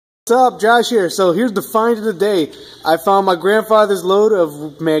What's up, Josh here. So here's the find of the day. I found my grandfather's load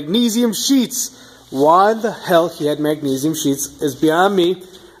of magnesium sheets. Why the hell he had magnesium sheets is beyond me.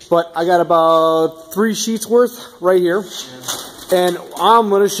 But I got about 3 sheets worth right here. And I'm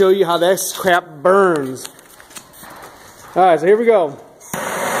going to show you how that crap burns. Alright, so here we go.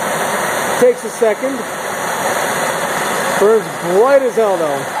 Takes a second. Burns bright as hell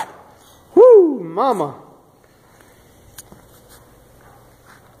though. Woo, mama.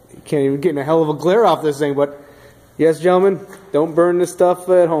 Can't even get a hell of a glare off this thing, but yes, gentlemen, don't burn this stuff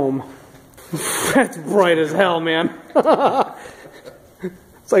at home. That's bright as hell, man.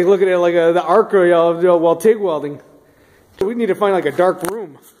 It's like looking at like the arc while TIG welding. We need to find like a dark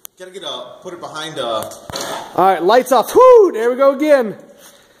room. Gotta put it behind Alright, lights off. Whoo! There we go again.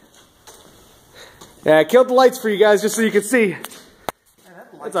 Yeah, I killed the lights for you guys just so you can see.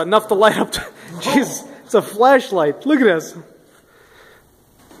 That's enough to light up. Jeez, it's a flashlight. Look at this.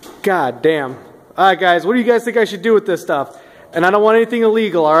 God damn. Alright guys, what do you guys think I should do with this stuff? And I don't want anything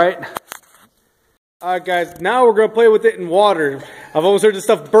illegal, alright? Alright guys, now we're going to play with it in water. I've always heard this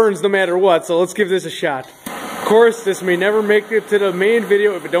stuff burns no matter what, so let's give this a shot. Of course, this may never make it to the main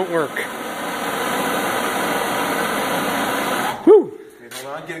video if it don't work. Whew. Okay,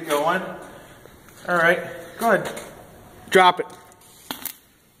 hold on, get it going. Alright, go ahead. Drop it.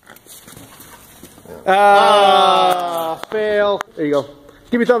 Fail. There you go.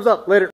 Give me a thumbs up. Later.